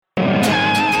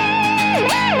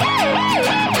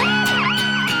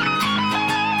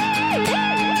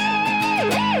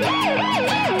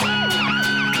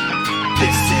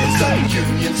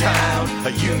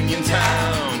union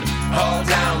town. All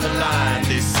down the line,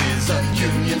 this is a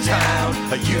union town.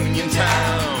 A union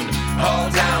town. All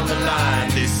down the line,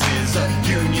 this is a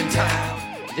union town.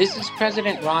 This is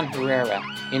President Ron Herrera,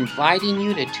 inviting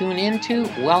you to tune into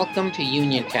Welcome to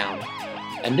Uniontown,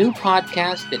 a new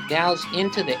podcast that delves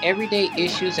into the everyday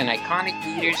issues and iconic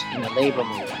leaders in the labor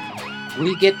movement.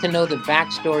 We get to know the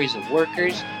backstories of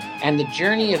workers and the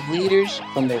journey of leaders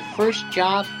from their first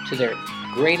job to their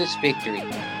greatest victory.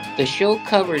 The show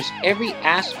covers every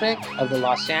aspect of the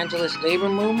Los Angeles labor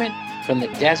movement, from the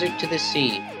desert to the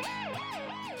sea.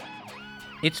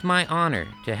 It's my honor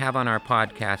to have on our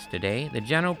podcast today the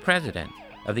General President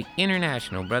of the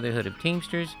International Brotherhood of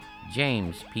Teamsters,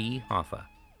 James P. Hoffa.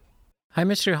 Hi,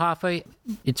 Mr. Hoffa.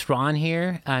 It's Ron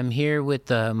here. I'm here with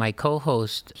my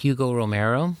co-host, Hugo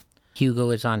Romero. Hugo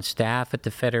is on staff at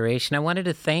the Federation. I wanted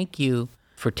to thank you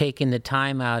for taking the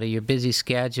time out of your busy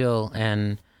schedule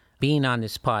and being on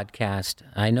this podcast.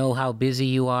 I know how busy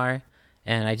you are,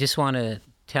 and I just want to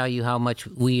tell you how much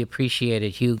we appreciate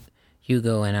it,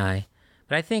 Hugo and I.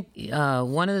 But I think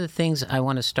one of the things I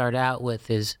want to start out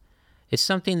with is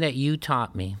something that you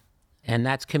taught me, and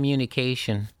that's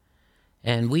communication.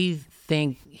 And we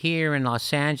think here in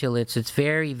Los Angeles, it's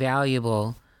very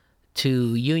valuable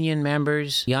to union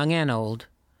members, young and old,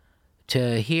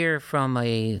 to hear from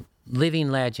a living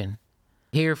legend,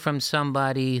 hear from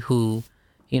somebody who,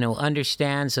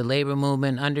 understands the labor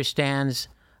movement, understands,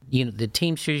 the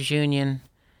Teamsters Union,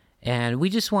 and we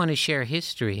just want to share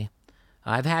history.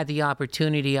 I've had the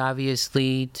opportunity,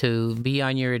 obviously, to be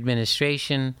on your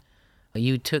administration.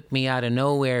 You took me out of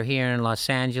nowhere here in Los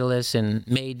Angeles and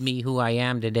made me who I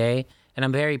am today, and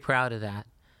I'm very proud of that.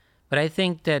 But I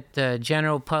think that the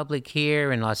general public here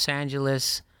in Los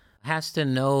Angeles has to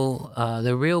know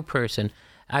the real person.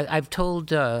 I've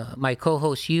told my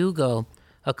co-host Hugo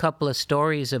a couple of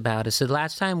stories about us. The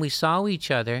last time we saw each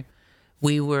other,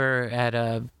 we were at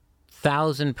a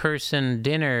 1,000-person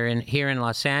dinner here in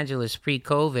Los Angeles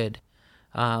pre-COVID.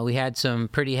 We had some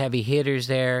pretty heavy hitters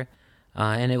there,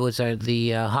 and it was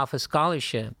the Hoffa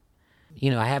Scholarship.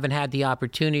 I haven't had the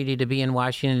opportunity to be in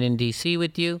Washington, D.C.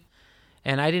 with you,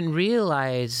 and I didn't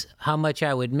realize how much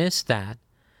I would miss that.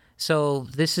 So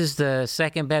this is the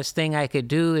second best thing I could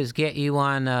do, is get you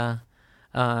on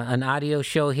an audio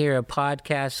show here, a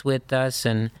podcast with us,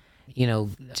 and,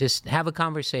 just have a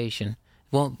conversation.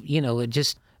 It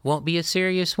just won't be a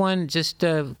serious one, just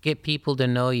to get people to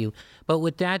know you. But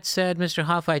with that said, Mr.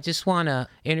 Hoffa, I just want to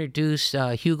introduce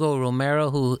Hugo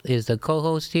Romero, who is the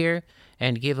co-host here,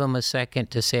 and give him a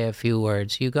second to say a few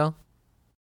words. Hugo?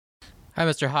 Hi,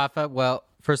 Mr. Hoffa. Well,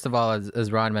 first of all,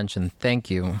 as Ron mentioned, thank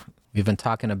you. We've been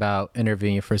talking about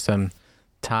interviewing you for some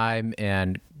time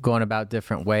and going about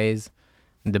different ways.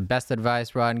 And the best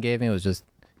advice Ron gave me was just,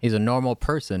 he's a normal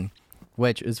person,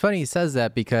 which is funny he says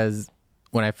that, because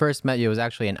when I first met you, it was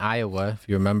actually in Iowa, if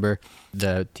you remember,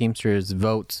 the Teamsters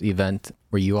Votes event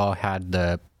where you all had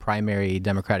the primary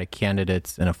Democratic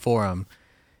candidates in a forum.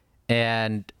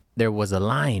 And there was a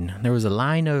line. There was a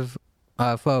line of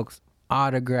folks,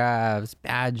 autographs,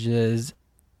 badges,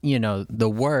 the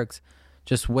works,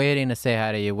 just waiting to say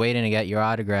hi to you, waiting to get your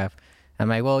autograph. I'm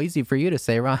like, well, easy for you to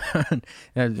say, Ron.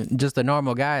 Just a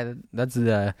normal guy. That's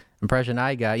the impression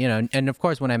I got, And of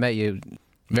course, when I met you,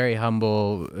 very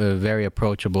humble, very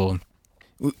approachable.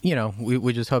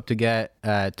 We just hope to get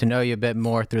to know you a bit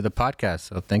more through the podcast.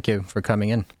 So thank you for coming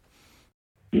in.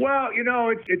 Well,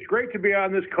 it's great to be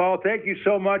on this call. Thank you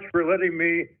so much for letting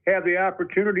me have the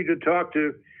opportunity to talk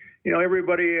to,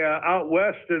 everybody out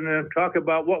west and talk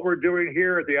about what we're doing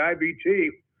here at the IBT.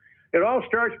 It all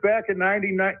starts back in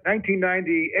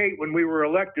 1998 when we were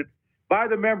elected by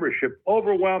the membership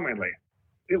overwhelmingly.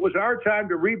 It was our time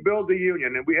to rebuild the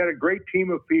union, and we had a great team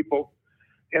of people.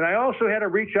 And I also had to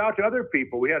reach out to other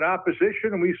people. We had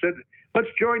opposition, and we said, let's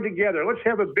join together. Let's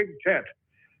have a big tent,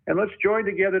 and let's join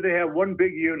together to have one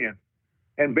big union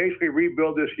and basically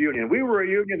rebuild this union. We were a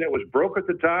union that was broke at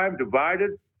the time,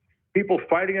 divided, people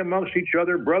fighting amongst each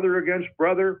other, brother against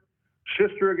brother,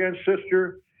 sister against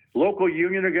sister, local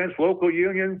union against local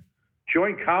union,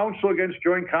 joint council against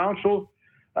joint council.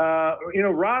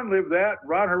 Ron lived that.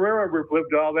 Ron Herrera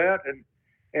lived all that.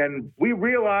 And we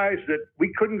realized that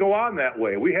we couldn't go on that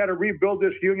way. We had to rebuild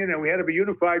this union, and we had to be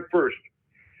unified first.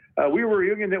 We were a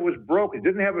union that was broke. It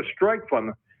didn't have a strike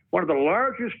fund. One of the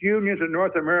largest unions in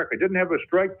North America didn't have a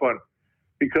strike fund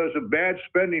because of bad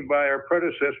spending by our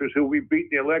predecessors who we beat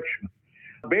in the election.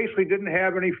 Basically didn't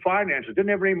have any finances, didn't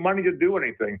have any money to do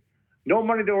anything, no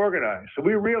money to organize. So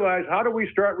we realized, how do we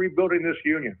start rebuilding this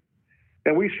union?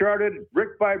 And we started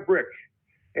brick by brick.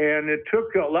 And it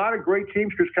took a lot of great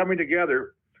Teamsters coming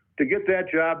together to get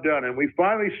that job done. And we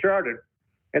finally started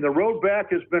And the road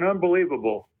back has been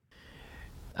unbelievable.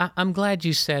 I'm glad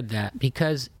you said that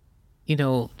because,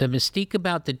 the mystique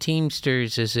about the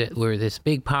Teamsters is that we're this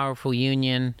big, powerful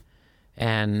union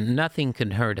and nothing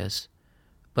can hurt us.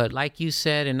 But like you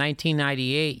said, in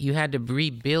 1998, you had to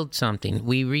rebuild something.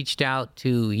 We reached out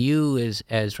to you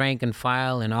as rank and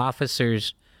file and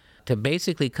officers to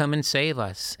basically come and save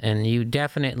us, and you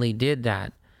definitely did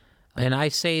that. And I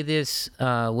say this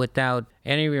without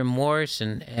any remorse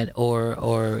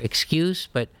or excuse,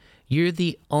 but you're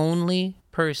the only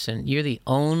person, you're the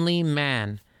only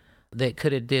man that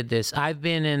could have did this. I've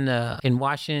been in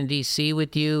Washington, D.C.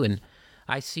 with you, and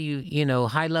I see,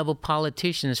 high-level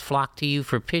politicians flock to you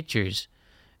for pictures.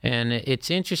 And it's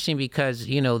interesting because,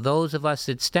 those of us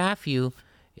that staff you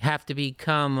have to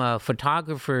become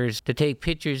photographers to take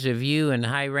pictures of you and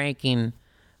high-ranking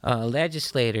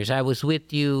legislators. I was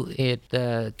with you at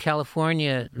the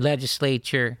California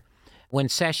legislature when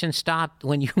session stopped,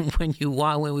 when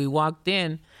we walked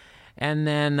in, and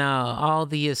then all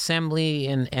the assembly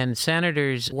and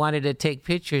senators wanted to take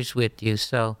pictures with you.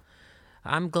 So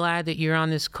I'm glad that you're on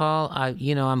this call.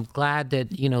 I'm glad that,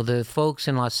 the folks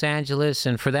in Los Angeles,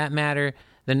 and for that matter,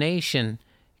 the nation,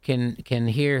 can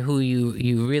hear who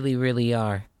you really, really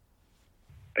are.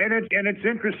 And it's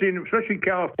interesting, especially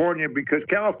California, because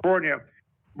California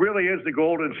really is the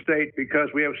golden state because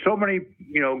we have so many,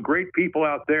 great people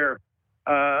out there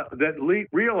that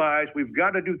realize we've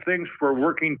got to do things for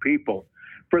working people,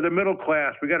 for the middle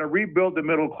class. We got to rebuild the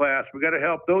middle class. We got to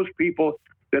help those people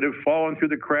that have fallen through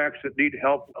the cracks that need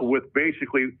help with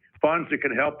basically funds that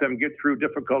can help them get through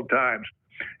difficult times.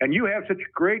 And you have such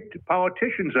great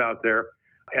politicians out there.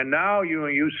 And now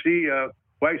you see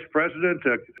Vice President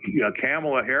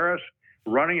Kamala Harris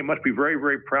running. You must be very,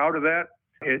 very proud of that.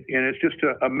 And it's just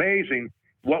amazing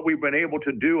what we've been able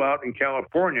to do out in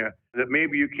California that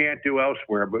maybe you can't do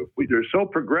elsewhere. But they're so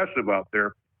progressive out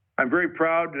there. I'm very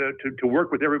proud to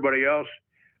work with everybody else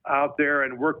out there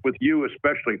and work with you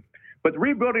especially. But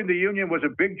rebuilding the union was a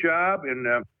big job, and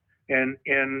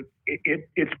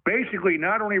it's basically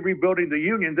not only rebuilding the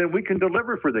union, then we can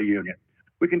deliver for the union.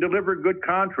 We can deliver good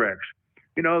contracts.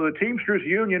 The Teamsters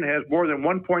Union has more than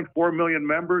 1.4 million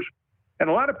members, and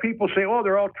a lot of people say, oh,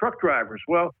 they're all truck drivers.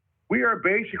 Well, we are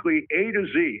basically A to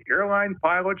Z, airline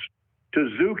pilots to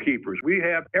zookeepers. We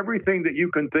have everything that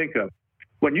you can think of.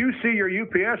 When you see your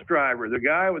UPS driver, the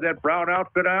guy with that brown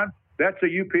outfit on, that's a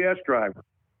UPS driver.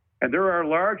 And they're our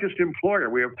largest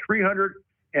employer. We have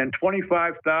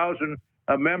 325,000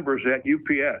 members at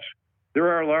UPS. They're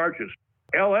our largest.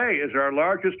 LA is our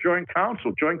largest joint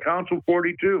council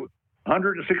 42,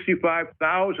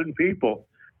 165,000 people.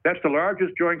 That's the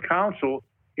largest joint council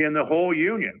in the whole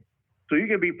union. So you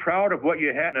can be proud of what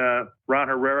you had, Ron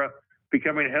Herrera,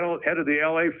 becoming head of the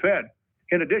LA Fed,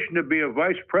 in addition to be a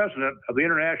vice president of the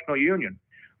International Union.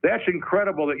 That's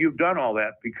incredible that you've done all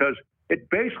that because it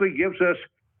basically gives us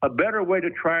a better way to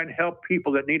try and help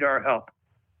people that need our help.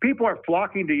 People are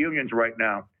flocking to unions right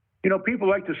now. People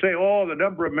like to say, oh, the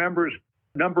number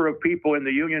of people in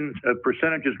the union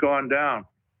percentage has gone down.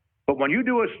 But when you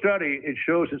do a study, it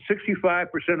shows that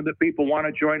 65% of the people want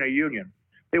to join a union.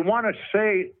 They want to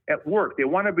say at work. They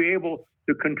want to be able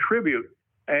to contribute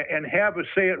and have a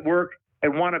say at work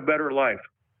and want a better life.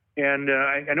 And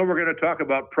I know we're going to talk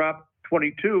about Prop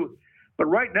 22, but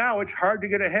right now it's hard to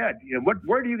get ahead.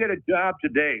 Where do you get a job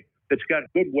today that's got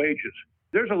good wages?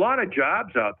 There's a lot of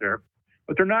jobs out there,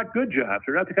 but they're not good jobs.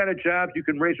 They're not the kind of jobs you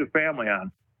can raise a family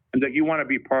on and that you want to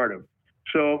be part of.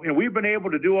 So we've been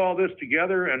able to do all this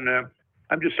together, and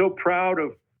I'm just so proud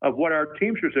of what our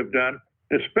Teamsters have done,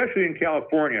 especially in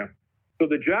California. So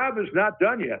the job is not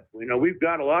done yet. We've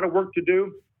got a lot of work to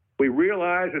do. We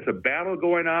realize there's a battle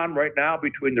going on right now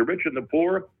between the rich and the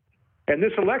poor. And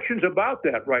this election's about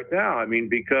that right now.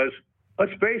 Because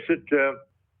let's face it,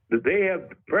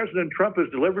 President Trump has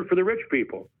delivered for the rich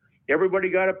people. Everybody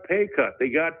got a pay cut. They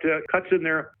got cuts in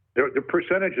their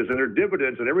percentages and their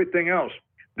dividends and everything else.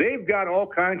 They've got all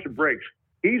kinds of breaks.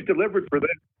 He's delivered for them,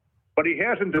 but he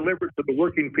hasn't delivered for the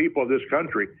working people of this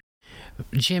country.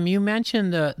 Jim, you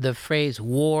mentioned the phrase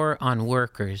war on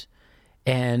workers,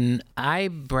 and I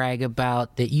brag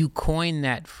about that you coined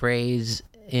that phrase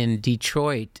in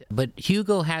Detroit. But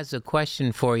Hugo has a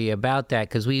question for you about that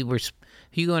because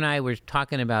Hugo and I were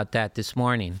talking about that this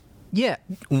morning. Yeah.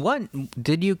 One,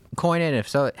 did you coin it? If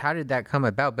so, how did that come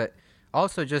about? But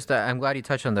also just, I'm glad you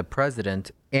touched on the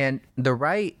president. And the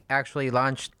right actually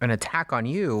launched an attack on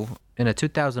you in a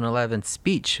 2011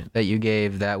 speech that you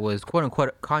gave that was quote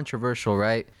unquote controversial,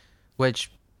 right?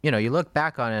 Which, you look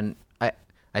back on and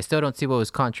I still don't see what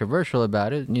was controversial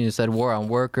about it. You said war on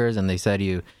workers, and they said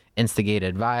you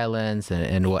instigated violence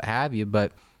and what have you,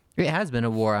 but it has been a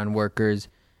war on workers.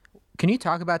 Can you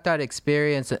talk about that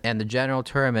experience and the general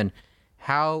term and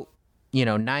how,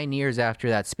 9 years after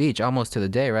that speech, almost to the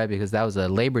day, right? Because that was a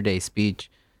Labor Day speech,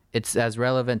 it's as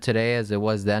relevant today as it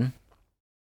was then?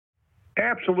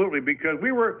 Absolutely, because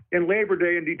we were in Labor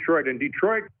Day in Detroit, and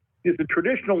Detroit is the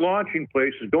traditional launching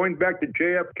place. Going back to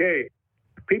JFK,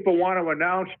 people want to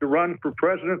announce to run for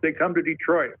president, they come to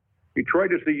Detroit.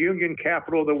 Detroit is the union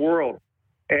capital of the world.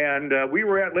 And we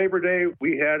were at Labor Day.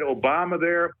 We had Obama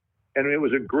there, and it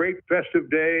was a great festive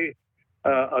day,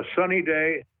 a sunny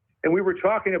day. And we were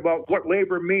talking about what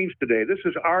labor means today. This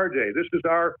is our day. This is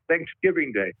our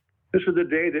Thanksgiving Day. This is the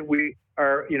day that we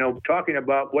are, talking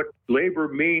about what labor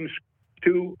means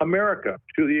to America,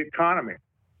 to the economy.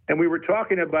 And we were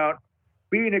talking about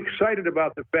being excited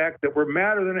about the fact that we're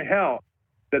madder than hell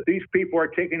that these people are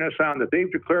taking us on, that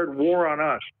they've declared war on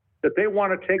us, that they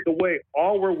want to take away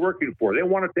all we're working for. They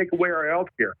want to take away our health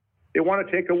care. They want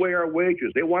to take away our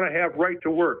wages. They want to have right to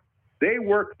work. They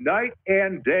work night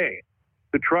and day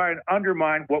to try and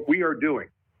undermine what we are doing.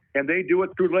 And they do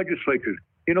it through legislatures.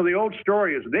 The old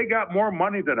story is they got more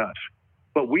money than us,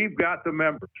 but we've got the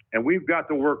members and we've got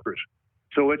the workers.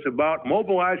 So it's about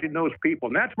mobilizing those people.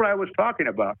 And that's what I was talking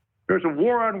about. There's a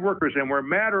war on workers, and we're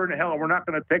madder than hell, and we're not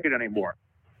going to take it anymore.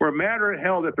 We're madder than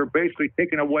hell that they're basically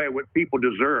taking away what people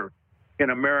deserve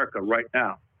in America right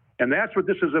now. And that's what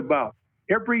this is about.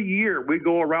 Every year we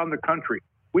go around the country.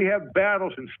 We have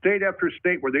battles in state after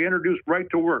state where they introduce right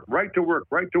to work,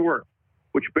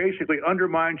 which basically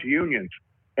undermines unions.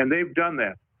 And they've done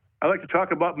that. I like to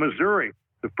talk about Missouri.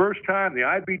 The first time the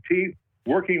IBT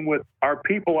working with our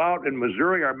people out in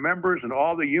Missouri, our members and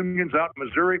all the unions out in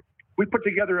Missouri, we put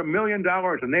together $1 million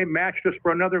and they matched us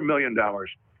for another $1 million.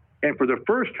 And for the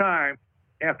first time,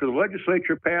 after the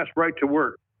legislature passed right to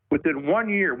work, within 1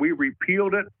 year, we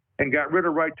repealed it and got rid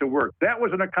of right to work. That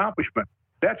was an accomplishment.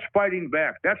 That's fighting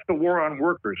back. That's the war on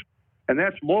workers. And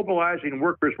that's mobilizing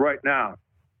workers right now.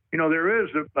 There is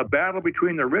a battle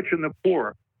between the rich and the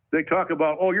poor. They talk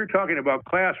about, you're talking about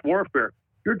class warfare.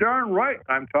 You're darn right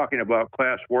I'm talking about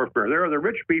class warfare. There are the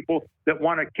rich people that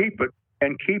want to keep it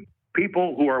and keep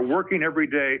people who are working every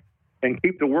day and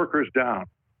keep the workers down.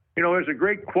 There's a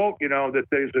great quote, that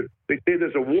they say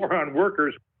there's a war on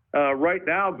workers right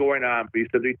now going on.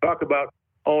 Because they talk about,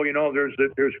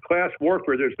 there's class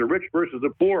warfare. There's the rich versus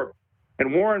the poor.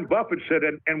 And Warren Buffett said,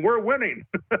 and we're winning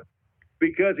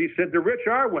because he said the rich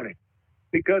are winning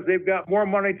because they've got more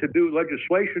money to do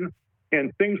legislation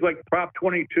and things like Prop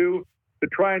 22 to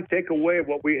try and take away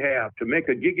what we have, to make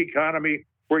a gig economy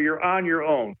where you're on your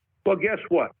own. Well, guess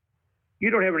what? You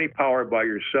don't have any power by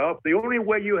yourself. The only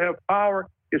way you have power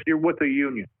is you're with a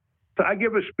union. So I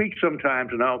give a speech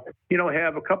sometimes, and I'll,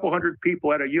 have a couple hundred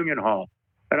people at a union hall,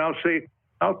 and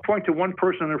I'll point to one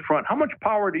person in the front. How much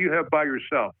power do you have by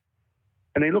yourself?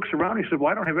 And he looks around and he said,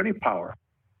 well, I don't have any power.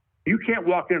 You can't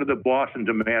walk into the boss and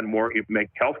demand more. You make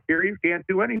health care. You can't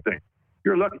do anything.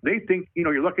 You're lucky. They think,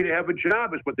 you're lucky to have a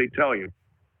job is what they tell you.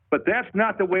 But that's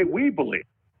not the way we believe.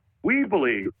 We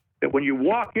believe that when you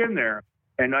walk in there,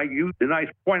 and I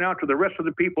point out to the rest of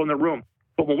the people in the room,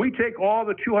 but when we take all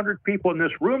the 200 people in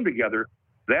this room together,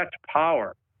 that's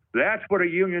power. That's what a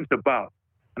union's about.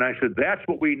 And I said, that's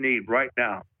what we need right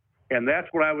now. And that's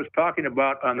what I was talking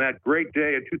about on that great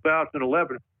day in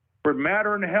 2011. We're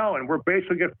madder than hell, and we're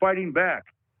basically fighting back.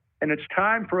 And it's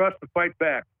time for us to fight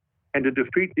back and to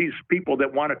defeat these people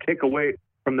that want to take away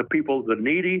from the people, the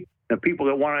needy, the people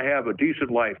that want to have a decent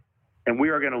life. And we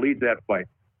are going to lead that fight.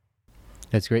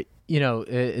 That's great.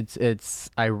 It's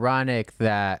ironic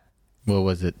that,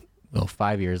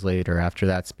 5 years later after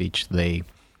that speech, the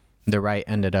right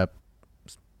ended up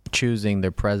choosing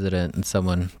their president and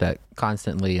someone that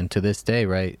constantly, and to this day,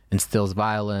 right, instills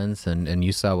violence. And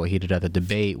you saw what he did at the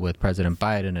debate with President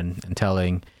Biden and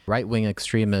telling right-wing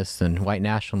extremists and white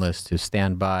nationalists to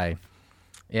stand by.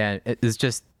 And it's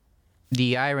just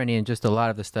the irony, and just a lot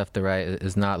of the stuff the right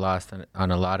is not lost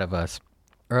on a lot of us.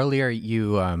 Earlier,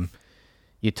 you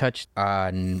touched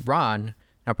on Ron.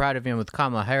 How proud of him with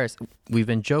Kamala Harris. We've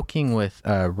been joking with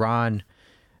Ron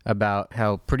about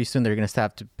how pretty soon they're going to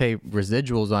have to pay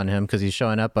residuals on him because he's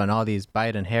showing up on all these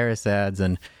Biden-Harris ads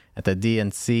and at the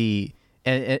DNC.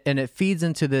 And it feeds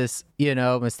into this,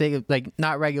 mistake, like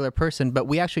not regular person. But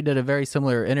we actually did a very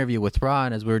similar interview with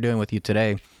Ron as we were doing with you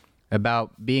today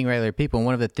about being regular people. And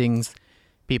one of the things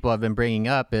people have been bringing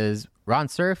up is Ron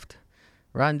surfed.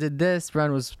 Ron did this.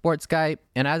 Ron was a sports guy.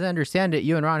 And as I understand it,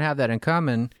 you and Ron have that in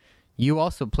common. You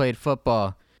also played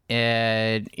football.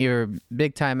 And you're a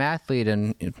big-time athlete,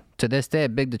 and to this day, a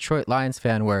big Detroit Lions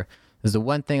fan, where there's the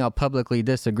one thing I'll publicly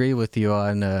disagree with you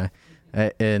on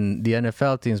in the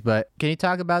NFL teams. But can you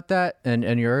talk about that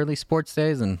and your early sports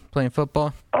days and playing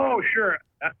football? Oh, sure.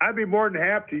 I'd be more than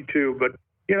happy to, but,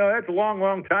 that's a long,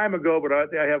 long time ago, but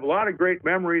I have a lot of great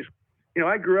memories.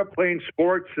 I grew up playing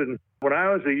sports, and when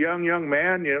I was a young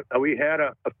man, we had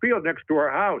a field next to our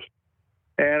house,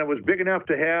 and it was big enough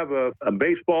to have a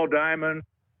baseball diamond,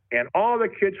 and all the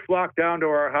kids flocked down to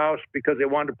our house because they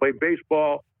wanted to play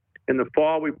baseball. In the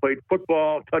fall, we played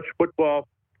football, touch football,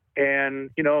 and,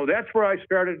 that's where I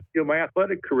started my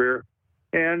athletic career.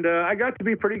 And I got to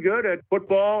be pretty good at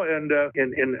football, and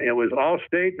it was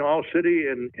all-state and all-city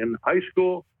in high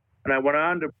school. And I went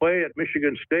on to play at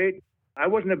Michigan State. I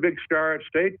wasn't a big star at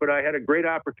State, but I had a great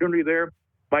opportunity there.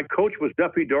 My coach was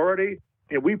Duffy Doherty,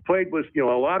 and we played with a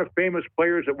lot of famous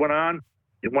players that went on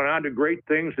to great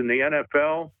things in the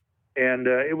NFL. And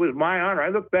it was my honor. I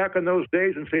look back on those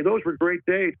days and say those were great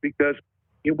days because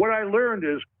what I learned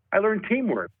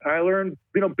teamwork. I learned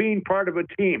being part of a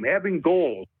team, having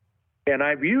goals. And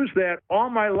I've used that all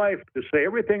my life to say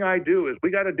everything I do is we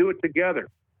got to do it together.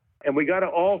 And we got to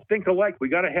all think alike. We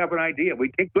got to have an idea.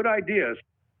 We take good ideas,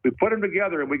 we put them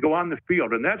together, and we go on the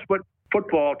field. And that's what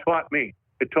football taught me.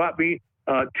 It taught me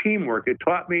teamwork. It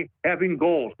taught me having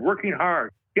goals, working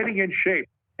hard, getting in shape,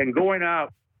 and going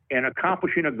out and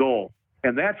accomplishing a goal.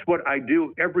 And that's what I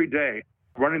do every day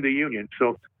running the union.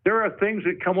 So there are things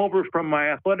that come over from my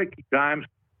athletic times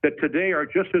that today are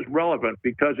just as relevant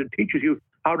because it teaches you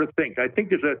how to think. I think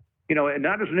there's and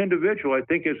not as an individual, I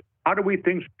think is how do we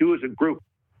do as a group?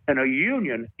 And a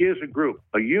union is a group.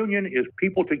 A union is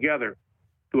people together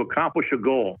to accomplish a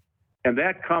goal. And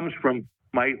that comes from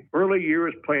my early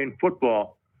years playing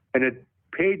football. And it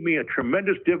paid me a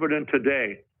tremendous dividend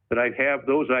today that I have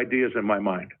those ideas in my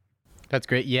mind. That's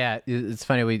great. Yeah, it's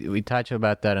funny. We touch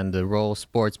about that and the role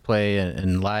sports play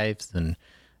in lives. And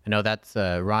I know that's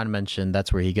Ron mentioned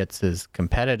that's where he gets his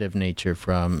competitive nature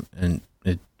from. And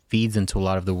it feeds into a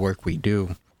lot of the work we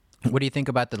do. What do you think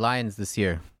about the Lions this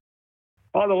year?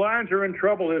 Oh, the Lions are in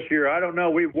trouble this year. I don't know.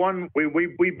 We've won.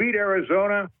 We beat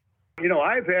Arizona.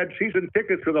 I've had season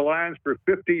tickets for the Lions for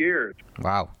 50 years.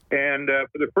 Wow. And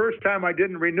for the first time, I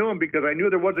didn't renew them because I knew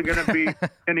there wasn't going to be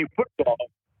any football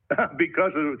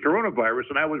because of the coronavirus,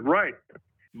 and I was right.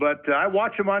 But I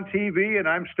watch them on TV, and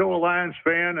I'm still a Lions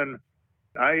fan, and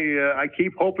I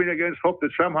keep hoping against hope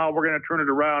that somehow we're going to turn it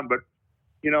around. But,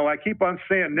 I keep on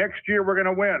saying next year we're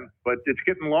going to win, but it's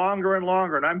getting longer and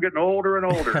longer, and I'm getting older and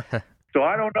older. So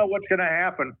I don't know what's going to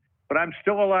happen, but I'm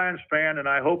still a Lions fan, and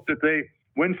I hope that they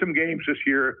win some games this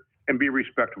year and be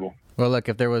respectable. Well, look,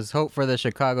 if there was hope for the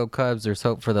Chicago Cubs, there's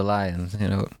hope for the Lions,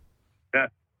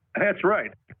 That's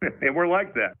right, and we're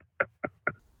like that.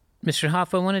 Mr.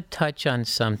 Hoff, I want to touch on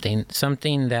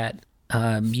something that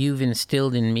you've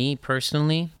instilled in me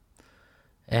personally,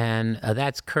 and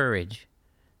that's courage,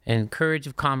 and courage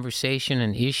of conversation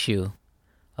and issue,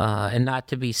 and not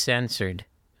to be censored.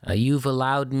 You've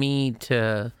allowed me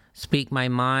to speak my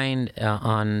mind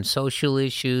on social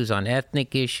issues, on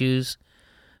ethnic issues.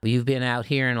 You've been out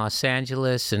here in Los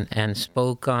Angeles and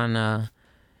spoke on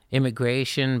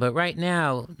immigration. But right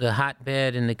now, the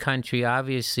hotbed in the country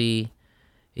obviously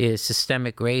is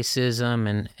systemic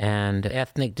racism and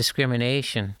ethnic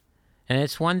discrimination. And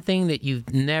it's one thing that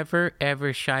you've never,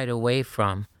 ever shied away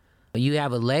from. You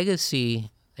have a legacy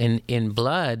in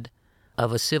blood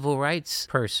of a civil rights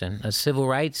person, a civil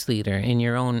rights leader in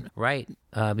your own right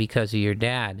because of your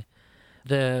dad.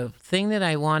 The thing that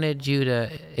I wanted you to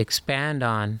expand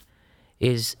on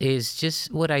is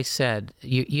just what I said,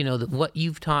 what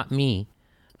you've taught me,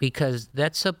 because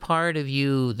that's a part of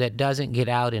you that doesn't get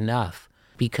out enough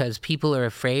because people are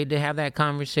afraid to have that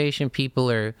conversation.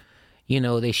 People are,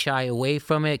 they shy away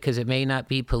from it because it may not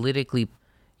be politically,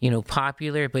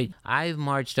 popular. But I've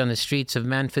marched on the streets of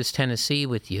Memphis, Tennessee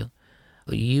with you.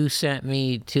 You sent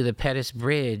me to the Pettus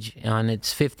Bridge on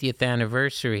its 50th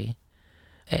anniversary.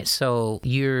 So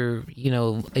you're,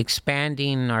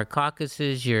 expanding our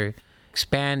caucuses, you're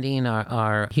expanding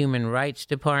our human rights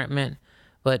department.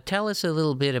 But tell us a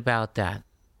little bit about that.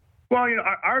 Well,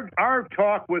 our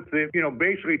talk with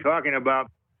basically talking about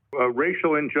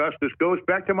racial injustice goes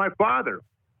back to my father.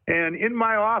 And in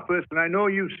my office, and I know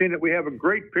you've seen it, we have a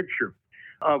great picture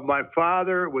of my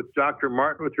father with Dr.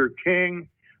 Martin Luther King,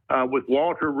 with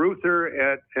Walter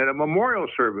Reuther at a memorial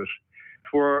service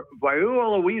for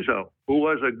Viola Luizo, who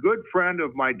was a good friend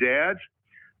of my dad's.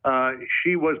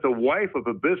 She was the wife of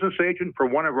a business agent for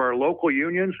one of our local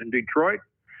unions in Detroit,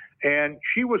 and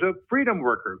she was a freedom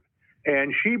worker.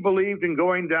 And she believed in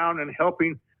going down and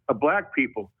helping black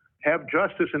people have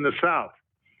justice in the South.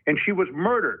 And she was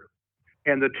murdered.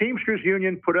 And the Teamsters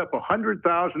Union put up a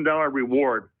 $100,000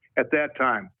 reward at that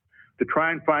time to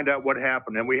try and find out what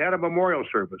happened. And we had a memorial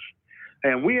service.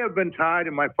 And we have been tied,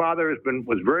 and my father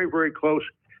was very, very close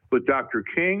with Dr.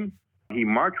 King. He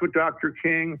marched with Dr.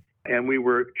 King, and we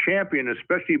were championed,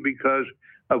 especially because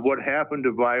of what happened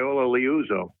to Viola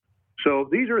Liuzzo. So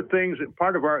these are things that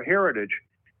part of our heritage.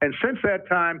 And since that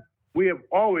time, we have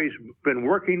always been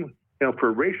working,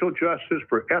 for racial justice,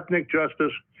 for ethnic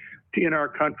justice in our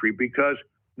country, because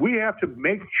we have to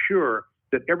make sure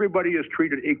that everybody is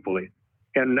treated equally.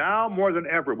 And now more than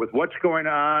ever, with what's going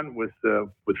on with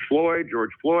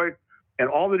George Floyd, and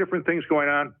all the different things going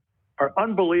on are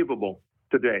unbelievable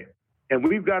today. And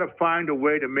we've got to find a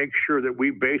way to make sure that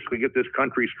we basically get this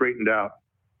country straightened out.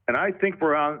 And I think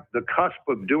we're on the cusp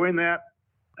of doing that.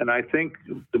 And I think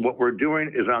that what we're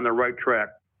doing is on the right track.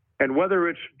 And whether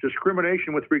it's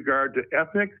discrimination with regard to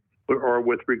ethnic or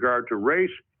with regard to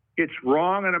race, it's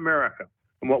wrong in America.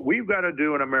 And what we've got to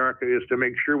do in America is to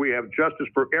make sure we have justice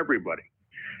for everybody.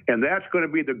 And that's going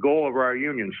to be the goal of our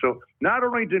union. So not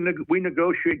only do we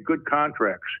negotiate good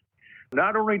contracts,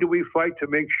 not only do we fight to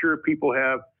make sure people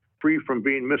have free from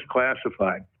being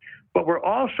misclassified, but we're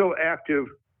also active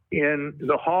in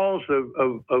the halls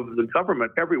of the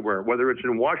government everywhere, whether it's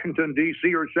in Washington,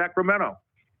 D.C. or Sacramento.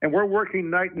 And we're working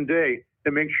night and day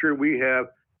to make sure we have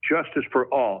justice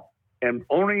for all. And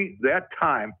only that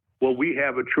time will we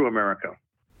have a true America.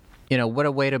 What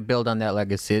a way to build on that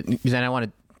legacy. And I want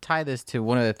to tie this to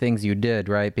one of the things you did,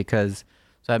 right? Because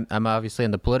I'm obviously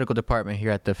in the political department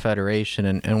here at the Federation,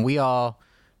 and we all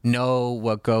know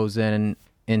what goes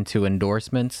into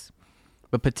endorsements,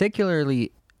 but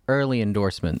particularly early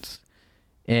endorsements.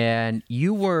 And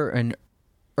you were an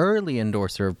early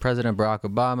endorser of President Barack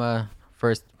Obama,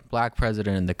 first black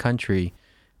president in the country,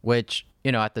 which,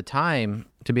 at the time,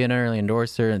 to be an early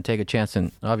endorser and take a chance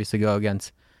and obviously go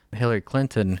against Hillary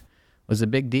Clinton was a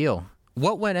big deal.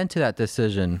 What went into that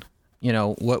decision?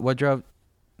 What drove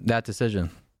that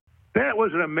decision? That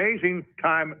was an amazing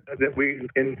time that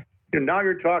and now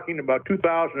you're talking about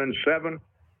 2007,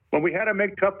 when we had to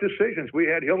make tough decisions. We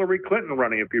had Hillary Clinton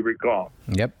running, if you recall.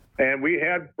 Yep. And we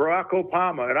had Barack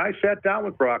Obama. And I sat down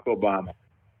with Barack Obama.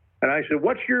 And I said,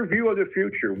 what's your view of the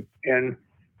future? And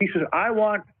he says, I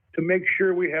want to make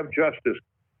sure we have justice.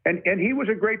 And he was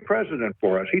a great president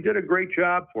for us. He did a great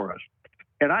job for us.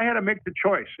 And I had to make the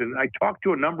choice. And I talked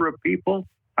to a number of people.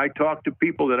 I talked to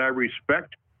people that I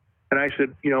respect. And I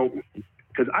said,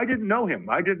 because I didn't know him.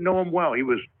 I didn't know him well. He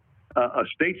was a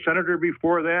state senator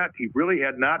before that. He really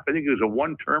had not. I think he was a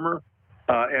one-termer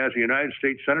as a United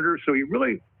States senator. So he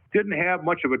really didn't have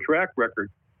much of a track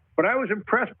record. But I was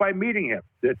impressed by meeting him,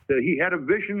 that he had a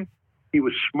vision, he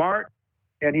was smart,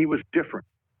 and he was different.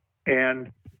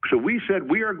 And so we said,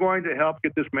 we are going to help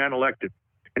get this man elected.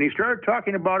 And he started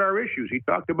talking about our issues. He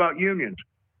talked about unions,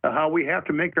 how we have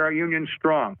to make our unions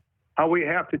strong, how we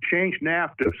have to change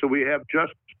NAFTA so we have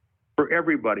justice for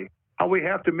everybody, how we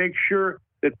have to make sure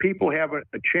that people have a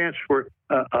chance for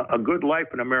a good life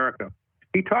in America.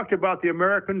 He talked about the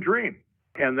American dream,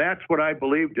 and that's what I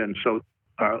believed in. So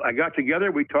I got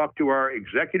together, we talked to our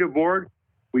executive board,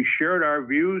 we shared our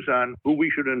views on who we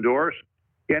should endorse,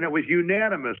 and it was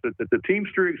unanimous that the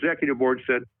Teamster Executive Board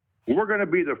said, we're going to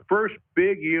be the first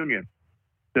big union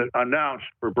that announced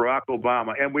for Barack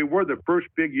Obama, and we were the first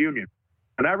big union.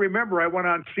 And I remember I went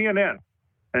on CNN,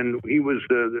 and he was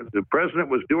the president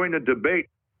was doing a debate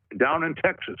down in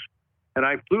Texas, and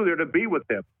I flew there to be with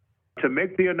him to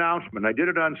make the announcement. I did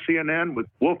it on CNN with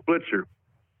Wolf Blitzer.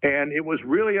 And it was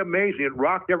really amazing. It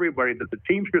rocked everybody that the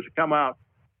Teamsters come out,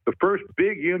 the first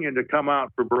big union to come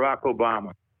out for Barack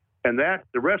Obama. And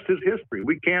the rest is history.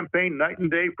 We campaigned night and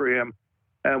day for him,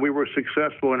 and we were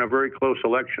successful in a very close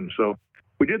election. So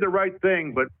we did the right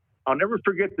thing, but I'll never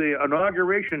forget the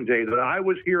inauguration day that I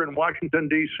was here in Washington,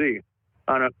 D.C.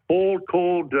 on a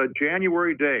cold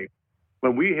January day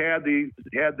when we had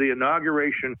the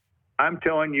inauguration. I'm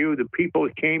telling you, the people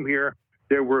that came here,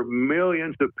 there were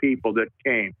millions of people that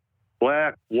came,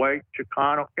 black, white,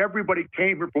 Chicano. Everybody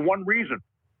came here for one reason.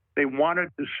 They wanted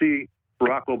to see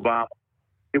Barack Obama.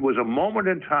 It was a moment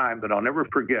in time that I'll never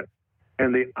forget.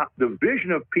 And the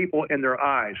vision of people in their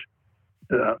eyes,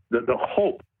 the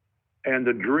hope and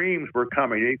the dreams were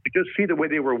coming. You could just see the way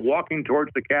they were walking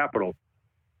towards the Capitol.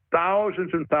 Thousands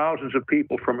and thousands of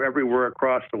people from everywhere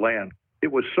across the land.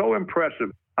 It was so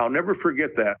impressive. I'll never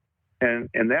forget that.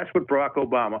 And that's what Barack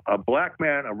Obama, a black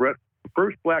man,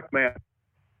 first black man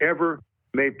ever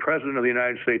made president of the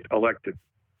United States, elected.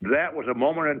 That was a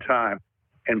moment in time,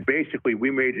 and basically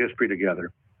we made history together.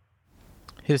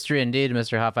 History indeed,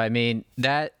 Mr. Hoffa. I mean,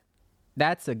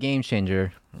 that's a game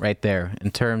changer right there in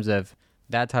terms of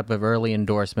that type of early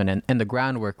endorsement and the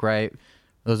groundwork, right,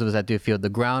 those of us that do feel the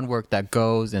groundwork that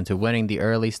goes into winning the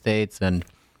early states, and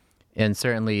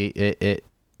certainly it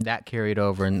that carried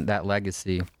over and that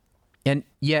legacy. And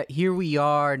yet here we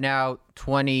are now,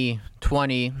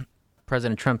 2020,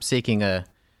 President Trump seeking a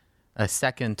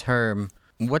second term.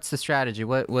 What's the strategy?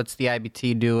 What's the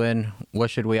IBT doing? What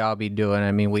should we all be doing?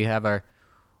 I mean, we have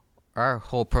our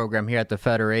whole program here at the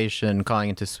Federation calling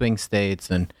into swing states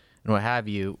and what have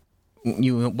you.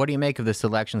 What do you make of this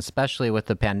election, especially with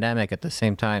the pandemic at the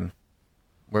same time,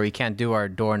 where we can't do our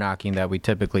door knocking that we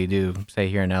typically do, say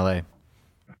here in LA?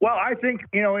 Well, I think,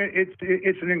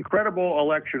 it's an incredible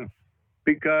election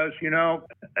because,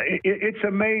 it's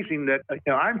amazing that,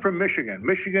 I'm from Michigan.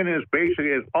 Michigan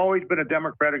has always been a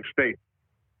Democratic state.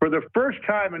 For the first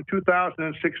time in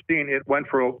 2016, it went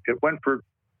for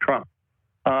Trump.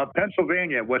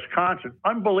 Pennsylvania, Wisconsin,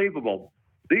 unbelievable.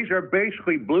 These are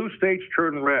basically blue states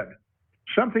turned red.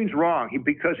 Something's wrong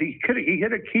because he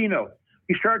hit a keynote.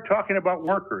 He started talking about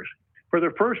workers. For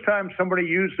the first time,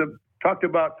 somebody talked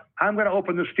about, I'm going to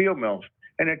open the steel mills.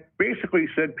 And it basically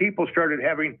said people started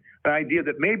having an idea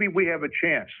that maybe we have a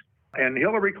chance. And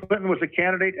Hillary Clinton was a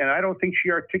candidate, and I don't think she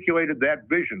articulated that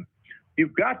vision.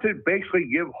 You've got to basically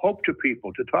give hope to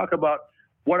people, to talk about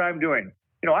what I'm doing.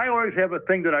 I always have a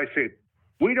thing that I say,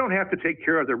 we don't have to take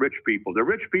care of the rich people. The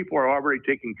rich people are already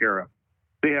taken care of.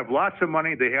 They have lots of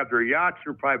money. They have their yachts,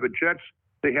 their private jets.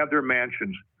 They have their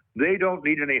mansions. They don't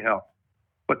need any help.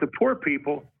 But the poor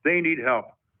people, they need help.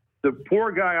 The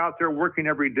poor guy out there working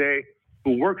every day,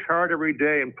 who works hard every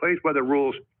day and plays by the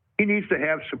rules, he needs to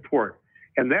have support.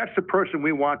 And that's the person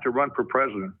we want to run for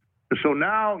president. And so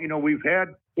now, we've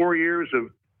had 4 years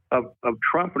of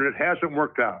Trump, and it hasn't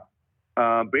worked out.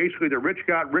 Basically, the rich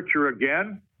got richer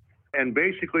again, and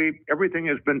basically everything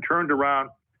has been turned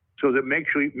around so that make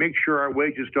sure our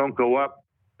wages don't go up,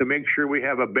 to make sure we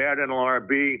have a bad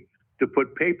NLRB, to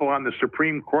put people on the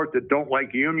Supreme Court that don't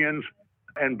like unions,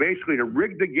 and basically to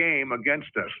rig the game against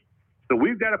us. So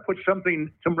we've got to put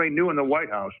somebody new in the White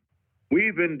House.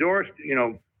 We've endorsed,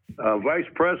 Vice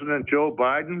President Joe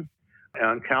Biden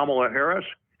and Kamala Harris,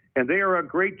 and they are a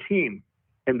great team.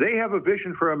 And they have a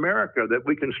vision for America that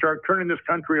we can start turning this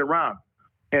country around.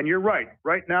 And you're right.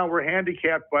 Right now, we're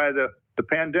handicapped by the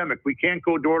pandemic. We can't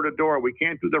go door to door. We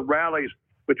can't do the rallies,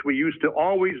 which we used to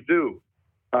always do.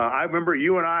 I remember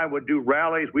you and I would do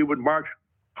rallies. We would march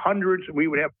hundreds. We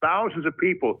would have thousands of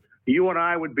people. You and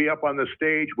I would be up on the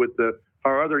stage with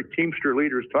our other Teamster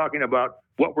leaders talking about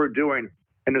what we're doing.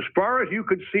 And as far as you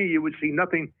could see, you would see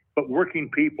nothing but working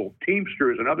people,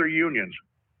 Teamsters and other unions,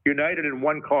 united in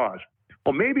one cause.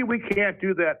 Well, maybe we can't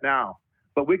do that now,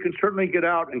 but we can certainly get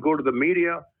out and go to the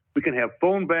media. We can have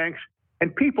phone banks,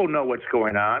 and people know what's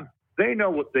going on. They know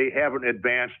what they haven't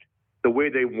advanced the way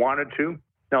they wanted to.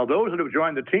 Now, those that have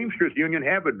joined the Teamsters Union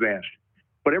have advanced,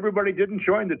 but everybody didn't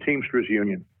join the Teamsters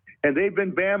Union. And they've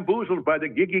been bamboozled by the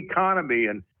gig economy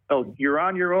and, you're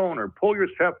on your own, or pull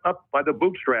yourself up by the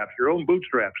bootstraps, your own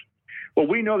bootstraps. Well,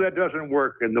 we know that doesn't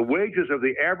work. And the wages of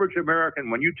the average American,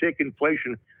 when you take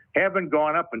inflation, haven't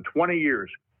gone up in 20 years.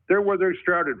 They're where they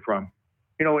started from.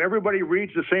 Everybody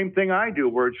reads the same thing I do,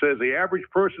 where it says the average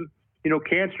person,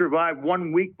 can't survive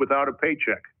 1 week without a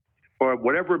paycheck or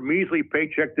whatever measly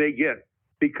paycheck they get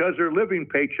because they're living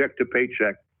paycheck to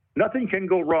paycheck. Nothing can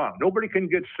go wrong. Nobody can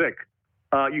get sick.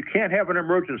 You can't have an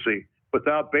emergency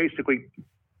without basically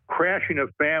crashing a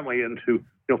family into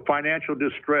financial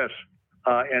distress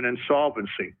and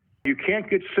insolvency. You can't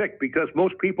get sick because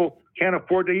most people can't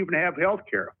afford to even have health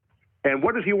care. And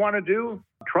what does he want to do?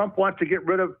 Trump wants to get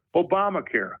rid of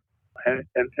Obamacare.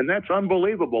 And that's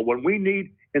unbelievable. When we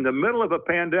need, in the middle of a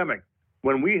pandemic,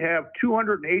 when we have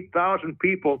 208,000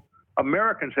 people,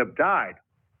 Americans have died,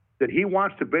 that he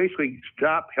wants to basically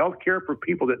stop health care for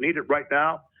people that need it right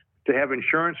now, to have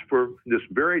insurance for this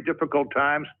very difficult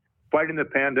times, fighting the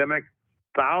pandemic.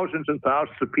 Thousands and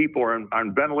thousands of people are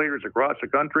on ventilators across the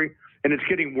country, and it's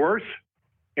getting worse.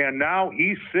 And now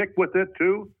he's sick with it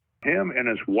too, him and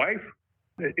his wife.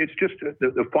 It's just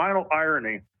the final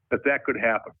irony that could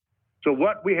happen. So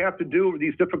what we have to do with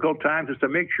these difficult times is to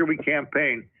make sure we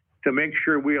campaign, to make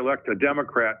sure we elect a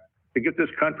Democrat, to get this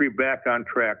country back on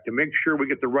track, to make sure we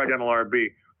get the right NLRB,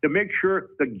 to make sure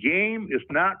the game is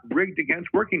not rigged against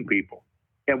working people.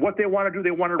 And what they want to do,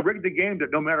 they want to rig the game that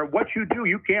no matter what you do,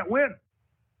 you can't win.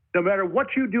 No matter what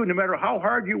you do, no matter how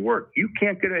hard you work, you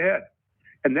can't get ahead.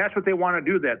 And that's what they want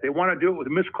to do that. They want to do it with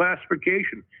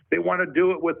misclassification. They want to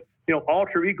do it with,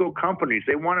 alter ego companies.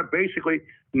 They want to basically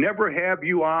never have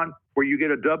you on where you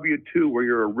get a W-2, where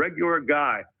you're a regular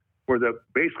guy, where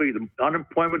basically the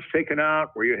unemployment's taken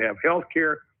out, where you have health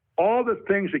care, all the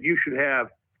things that you should have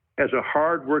as a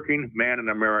hardworking man in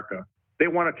America. They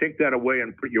want to take that away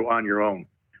and put you on your own.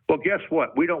 Well, guess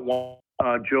what? We don't want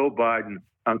Joe Biden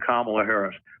on Kamala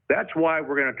Harris. That's why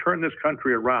we're going to turn this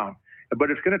country around.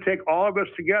 But it's going to take all of us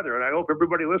together. And I hope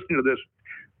everybody listening to this,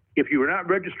 if you are not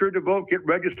registered to vote, get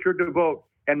registered to vote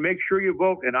and make sure you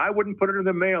vote. And I wouldn't put it in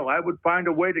the mail. I would find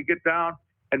a way to get down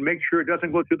and make sure it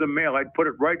doesn't go through the mail. I'd put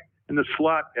it right in the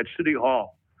slot at City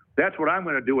Hall. That's what I'm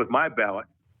going to do with my ballot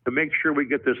to make sure we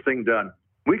get this thing done.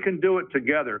 We can do it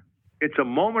together. It's a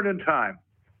moment in time.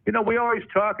 You know, we always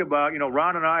talk about,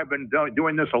 Ron and I have been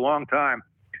doing this a long time.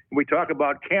 We talk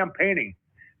about campaigning,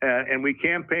 and we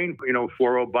campaign,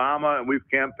 for Obama, and we've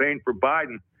campaigned for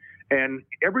Biden. And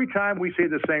every time we say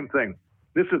the same thing,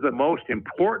 this is the most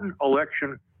important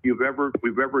election we've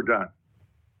ever done.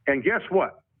 And guess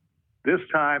what? This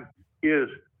time is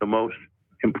the most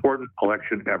important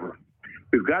election ever.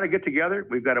 We've got to get together.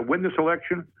 We've got to win this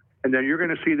election, and then you're going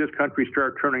to see this country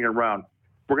start turning around.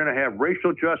 We're going to have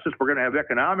racial justice. We're going to have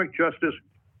economic justice.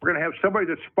 We're going to have somebody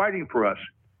that's fighting for us.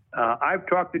 I've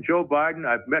talked to Joe Biden.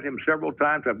 I've met him several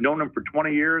times. I've known him for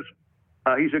 20 years.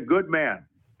 He's a good man,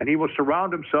 and he will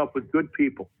surround himself with good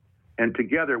people. And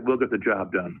together, we'll get the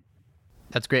job done.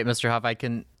 That's great, Mr. Hoff.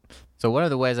 So one of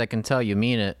the ways I can tell you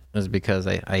mean it is because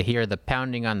I hear the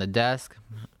pounding on the desk.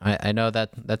 I know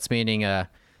that's meaning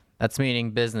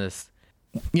business.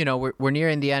 We're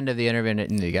nearing the end of the interview,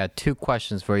 and I got two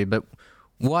questions for you. But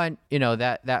one,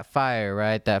 that fire,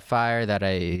 right? That fire that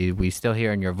we still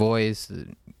hear in your voice.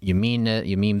 You mean it.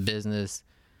 You mean business.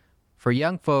 For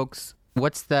young folks,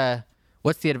 what's the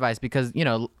advice? Because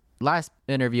last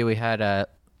interview we had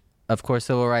of course,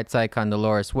 civil rights icon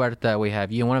Dolores Huerta. We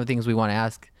have you. And one of the things we want to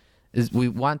ask is we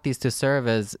want these to serve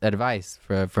as advice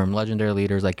from legendary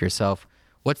leaders like yourself.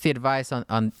 What's the advice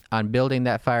on building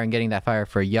that fire and getting that fire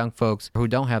for young folks who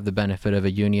don't have the benefit of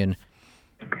a union?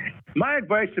 My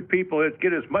advice to people is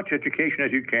get as much education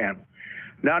as you can.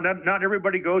 Now, not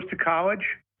everybody goes to college.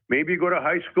 Maybe you go to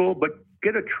high school, but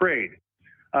get a trade.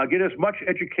 Get as much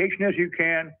education as you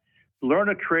can. Learn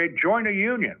a trade. Join a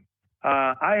union.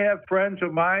 I have friends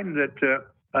of mine that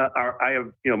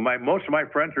most of my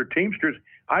friends are Teamsters.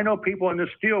 I know people in the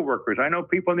steel workers. I know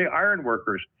people in the iron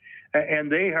workers,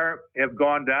 and they have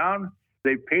gone down.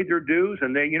 They've paid their dues,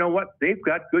 and they've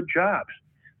got good jobs.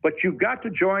 But you've got to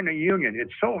join a union.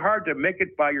 It's so hard to make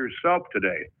it by yourself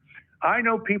today. I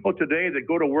know people today that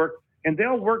go to work, and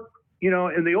they'll work, in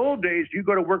the old days, you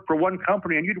go to work for one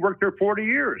company, and you'd work there 40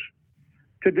 years.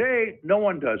 Today, no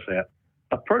one does that.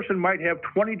 A person might have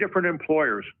 20 different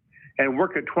employers and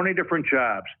work at 20 different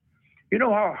jobs. You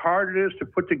know how hard it is to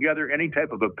put together any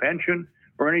type of a pension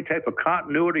or any type of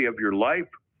continuity of your life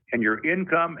and your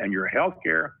income and your health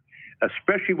care,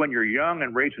 especially when you're young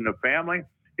and raising a family?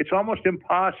 It's almost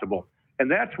impossible. And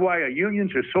that's why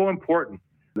unions are so important.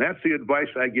 That's the advice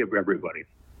I give everybody.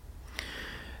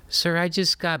 Sir, I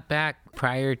just got back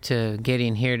prior to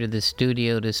getting here to the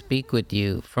studio to speak with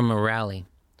you from a rally.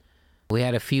 We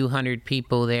had a few hundred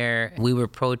people there. We were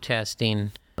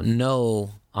protesting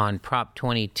no on Prop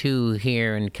 22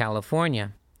 here in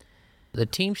California. The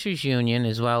Teamsters Union,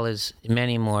 as well as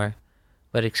many more,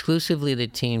 but exclusively the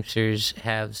Teamsters,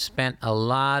 have spent a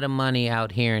lot of money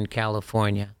out here in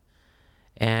California.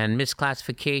 And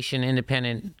misclassification,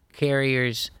 independent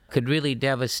carriers could really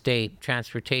devastate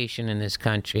transportation in this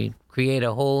country, create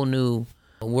a whole new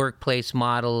workplace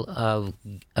model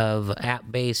of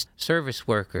app-based service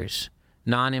workers,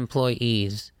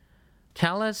 non-employees.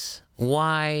 Tell us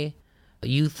why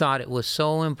you thought it was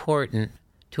so important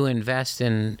to invest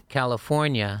in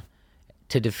California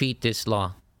to defeat this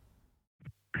law.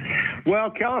 Well,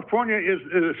 California is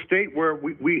a state where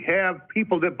we have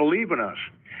people that believe in us,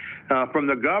 from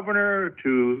the governor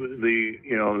to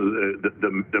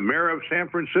the mayor of San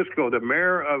Francisco, the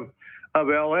mayor of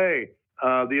L.A.,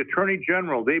 the attorney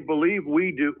general. They believe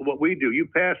we do what we do. You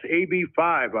pass AB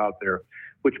 5 out there,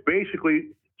 which basically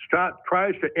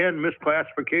tries to end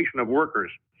misclassification of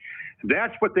workers.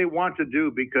 That's what they want to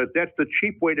do because that's the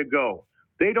cheap way to go.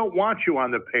 They don't want you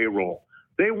on the payroll.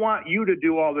 They want you to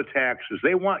do all the taxes.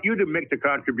 They want you to make the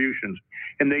contributions,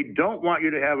 and they don't want you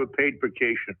to have a paid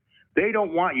vacation. They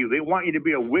don't want you. They want you to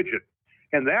be a widget,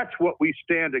 and that's what we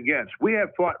stand against. We have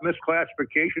fought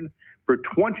misclassification for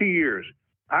 20 years.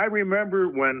 I remember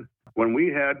when we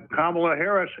had Kamala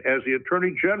Harris as the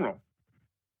Attorney General.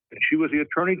 She was the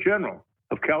Attorney General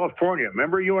of California.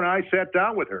 Remember, you and I sat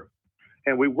down with her,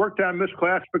 and we worked on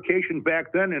misclassification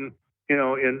back then in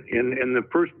the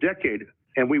first decade.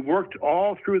 And we worked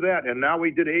all through that, and now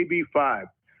we did AB 5.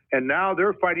 And now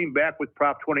they're fighting back with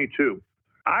Prop 22.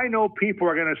 I know people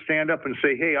are going to stand up and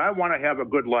say, hey, I want to have a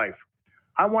good life.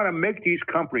 I want to make these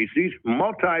companies, these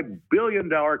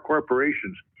multi-billion-dollar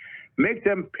corporations, Make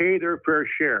them pay their fair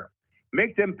share.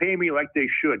 Make them pay me like they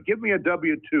should. Give me a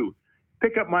W-2.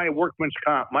 Pick up my workman's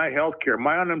comp, my health care,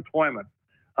 my unemployment.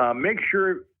 Make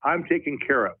sure I'm taken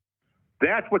care of.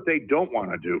 That's what they don't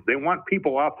want to do. They want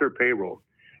people off their payroll.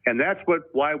 And that's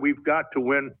why we've got to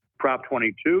win Prop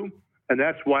 22, and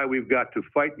that's why we've got to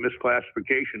fight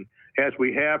misclassification as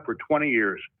we have for 20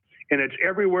 years. And it's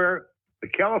everywhere.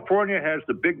 California has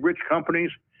the big rich companies.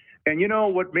 And you know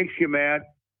what makes you mad?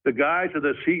 The guys are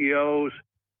the CEOs.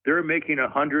 They're making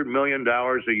 $100 million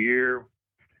a year.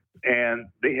 And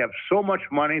they have so much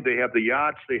money. They have the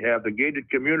yachts. They have the gated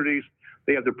communities.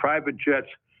 They have the private jets.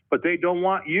 But they don't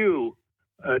want you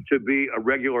to be a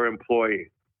regular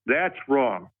employee. That's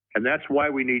wrong. And that's why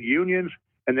we need unions.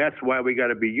 And that's why we got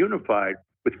to be unified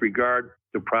with regard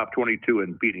to Prop 22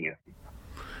 and beating it.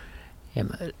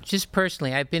 Yeah, just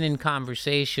personally, I've been in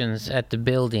conversations at the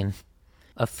building.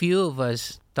 A few of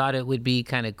us thought it would be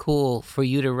kind of cool for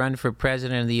you to run for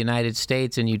president of the United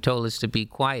States, and you told us to be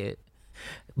quiet.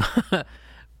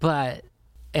 But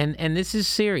this is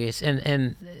serious.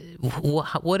 And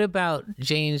what about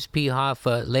James P.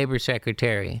 Hoffa, Labor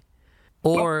Secretary?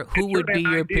 Or who would be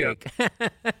your pick?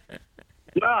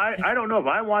 Well, I don't know if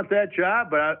I want that job,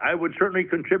 but I would certainly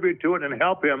contribute to it and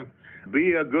help him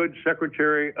be a good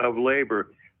Secretary of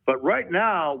Labor. But right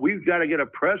now, we've got to get a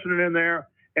president in there,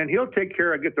 and he'll take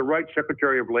care of get the right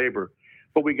Secretary of Labor.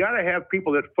 But we got to have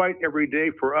people that fight every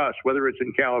day for us, whether it's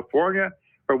in California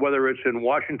or whether it's in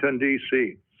Washington,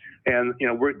 D.C. And, you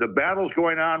know, the battle's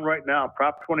going on right now.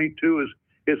 Prop 22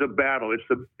 is a battle.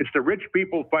 It's the rich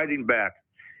people fighting back.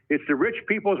 It's the rich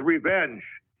people's revenge.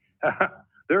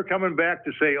 They're coming back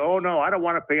to say, oh, no, I don't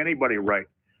want to pay anybody right.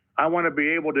 I want to be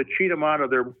able to cheat them out of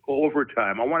their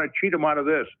overtime. I want to cheat them out of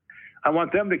this. I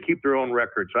want them to keep their own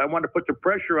records. I want to put the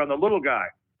pressure on the little guy.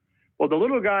 Well, the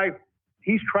little guy,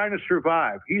 he's trying to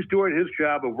survive. He's doing his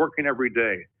job of working every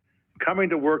day, coming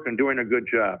to work and doing a good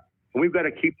job. And we've got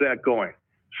to keep that going.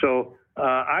 So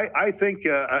I think,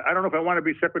 I don't know if I want to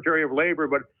be Secretary of Labor,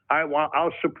 but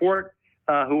I'll support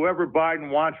whoever Biden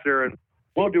wants there, and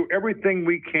we'll do everything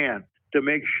we can to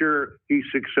make sure he's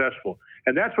successful.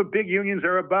 And that's what big unions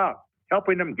are about,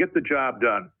 helping them get the job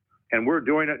done. And we're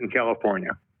doing it in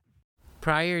California.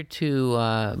 Prior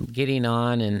to getting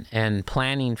on and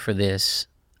planning for this,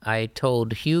 I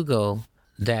told Hugo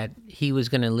that he was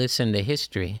going to listen to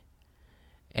history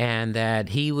and that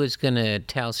he was going to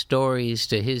tell stories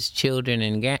to his children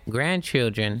and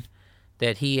grandchildren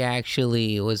that he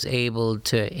actually was able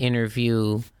to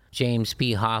interview James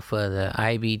P. Hoffa, the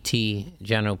IBT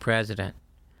general president.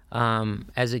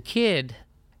 As a kid,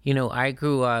 you know, I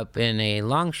grew up in a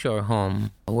longshore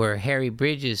home where Harry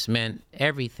Bridges meant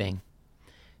everything.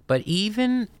 But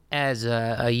even as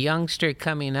a youngster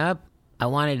coming up, I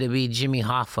wanted to be Jimmy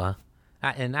Hoffa.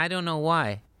 And I don't know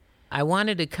why. I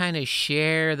wanted to kind of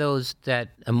share that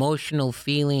emotional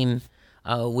feeling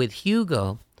with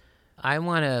Hugo. I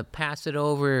want to pass it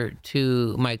over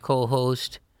to my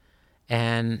co-host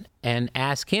and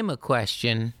ask him a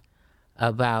question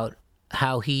about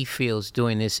how he feels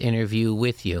doing this interview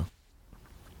with you.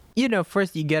 You know,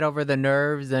 first you get over the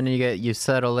nerves, then you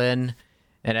settle in,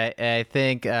 and I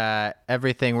think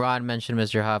everything Ron mentioned,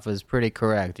 Mr. Hoffa, is pretty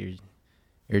correct.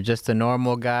 You're just a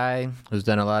normal guy who's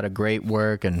done a lot of great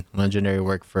work and legendary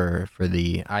work for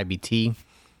the IBT,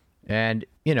 and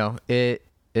you know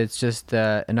it's just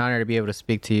an honor to be able to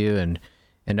speak to you and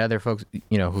other folks,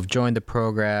 you know, who've joined the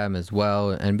program as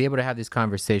well, and be able to have these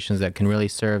conversations that can really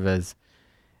serve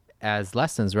as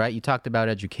lessons, right? You talked about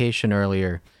education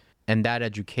earlier, and that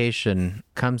education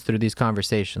comes through these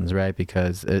conversations, right?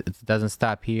 Because it doesn't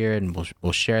stop here, and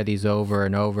we'll share these over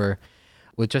and over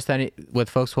with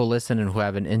folks who will listen and who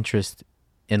have an interest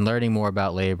in learning more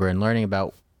about labor and learning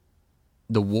about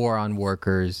the war on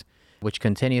workers, which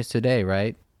continues today,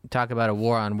 right? Talk about a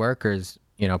war on workers,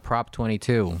 you know, Prop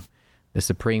 22, the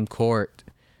Supreme Court,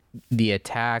 the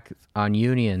attack on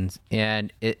unions,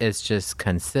 and it's just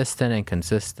consistent,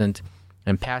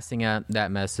 and passing out that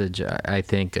message, I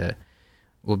think,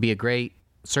 will be a great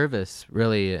service,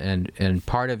 really, and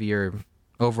part of your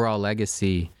overall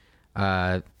legacy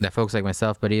that folks like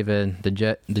myself, but even the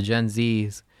Gen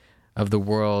Zs of the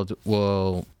world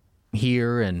will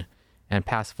hear and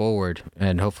pass forward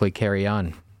and hopefully carry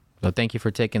on. So thank you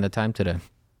for taking the time today.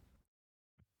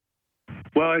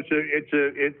 Well,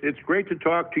 it's great to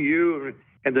talk to you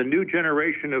and the new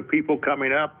generation of people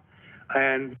coming up,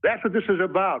 and that's what this is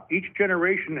about. Each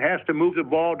generation has to move the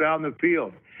ball down the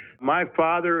field. My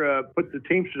father put the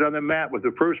Teamsters on the map with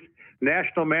the first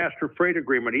National Master Freight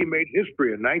Agreement. He made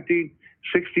history in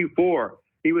 1964.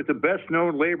 He was the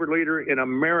best-known labor leader in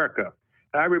America.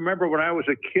 I remember when I was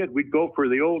a kid, we'd go for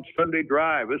the old Sunday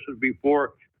drive. This was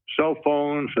before cell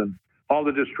phones and all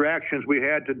the distractions we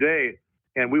had today.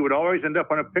 And we would always end up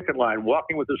on a picket line,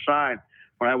 walking with a sign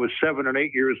when I was 7 and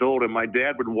 8 years old, and my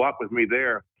dad would walk with me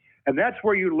there. And that's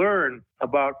where you learn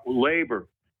about labor.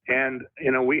 And,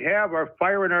 we have our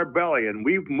fire in our belly, and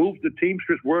we've moved the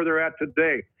Teamsters where they're at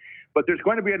today. But there's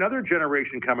going to be another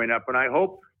generation coming up, and I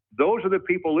hope those are the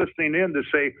people listening in to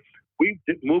say, we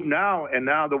move now, and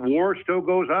now the war still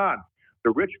goes on.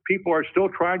 The rich people are still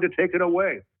trying to take it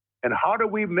away. And how do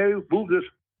we move this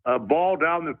ball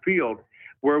down the field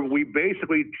where we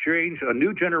basically train a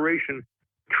new generation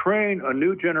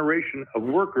of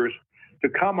workers to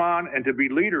come on and to be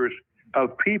leaders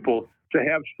of people to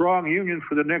have strong unions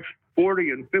for the next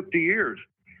 40 and 50 years?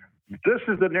 This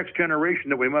is the next generation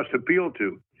that we must appeal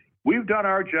to. We've done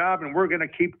our job, and we're going to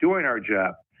keep doing our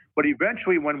job. But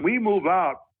eventually, when we move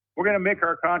out, we're going to make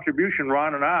our contribution,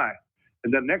 Ron and I,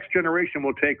 and the next generation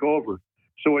will take over.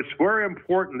 So it's very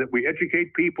important that we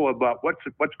educate people about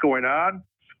what's going on,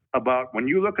 about when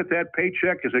you look at that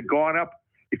paycheck, has it gone up?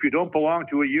 If you don't belong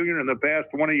to a union in the past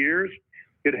 20 years,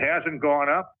 it hasn't gone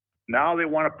up. Now they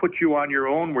want to put you on your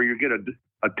own where you get a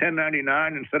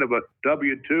 1099 instead of a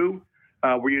W-2,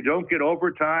 where you don't get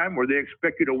overtime, where they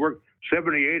expect you to work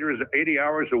 78 or 80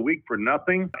 hours a week for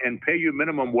nothing and pay you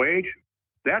minimum wage.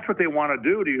 That's what they want to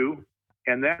do to you,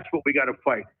 and that's what we got to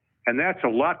fight. And that's a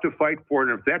lot to fight for,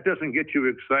 and if that doesn't get you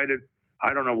excited,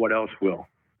 I don't know what else will.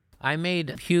 I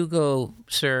made Hugo,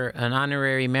 sir, an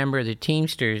honorary member of the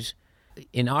Teamsters.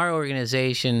 In our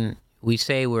organization, we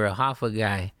say we're a Hoffa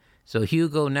guy. So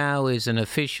Hugo now is an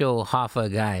official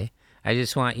Hoffa guy. I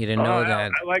just want you to know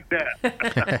that. I like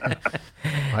that.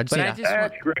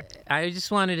 That's great. I just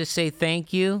wanted to say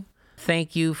thank you.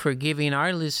 Thank you for giving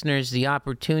our listeners the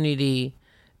opportunity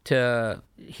to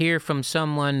hear from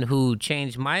someone who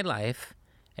changed my life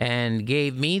and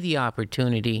gave me the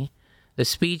opportunity. The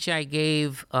speech I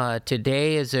gave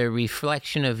today is a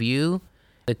reflection of you,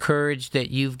 the courage that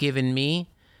you've given me.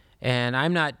 And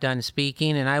I'm not done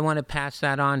speaking, and I want to pass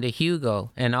that on to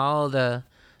Hugo and all the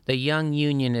young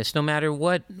unionists, no matter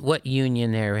what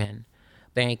union they're in.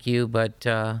 Thank you, but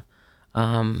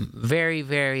very,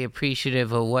 very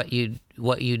appreciative of what you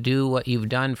do, what you've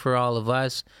done for all of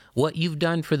us, what you've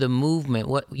done for the movement,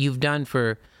 what you've done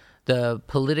for the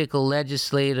political,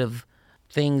 legislative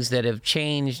things that have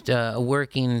changed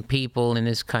working people in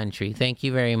this country. Thank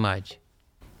you very much.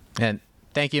 And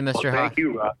thank you, Mr. Hoffa. Thank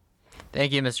you, Rob.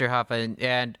 Thank you, Mr. Hoffa.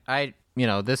 And I,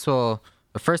 this will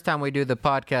the first time we do the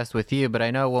podcast with you, but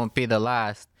I know it won't be the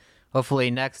last.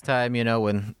 Hopefully next time,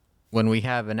 when we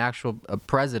have an actual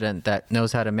president that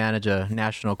knows how to manage a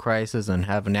national crisis and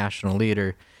have a national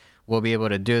leader, we'll be able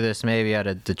to do this maybe at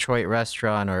a Detroit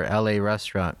restaurant or LA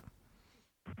restaurant.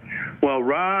 Well,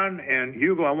 Ron and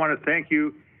Hugo, I want to thank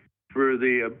you for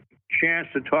the chance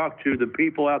to talk to the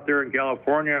people out there in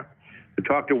California, to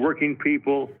talk to working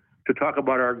people, to talk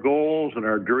about our goals and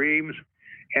our dreams.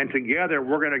 And together,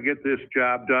 we're going to get this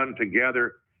job done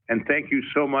together. And thank you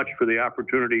so much for the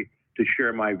opportunity to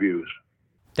share my views.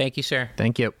 Thank you, sir.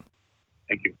 Thank you.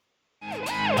 Thank you.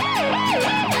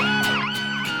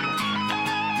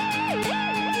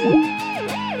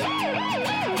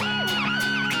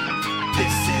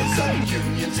 This is a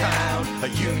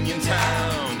union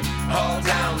town, all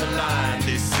down the line.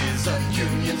 This is a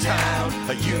union town,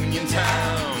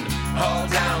 all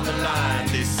down the line.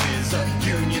 This is a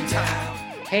union town.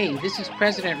 Hey, this is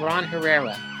President Ron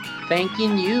Herrera,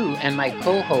 thanking you and my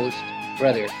co-host,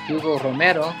 Brother Hugo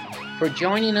Romero, for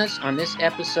joining us on this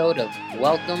episode of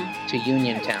Welcome to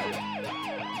Uniontown.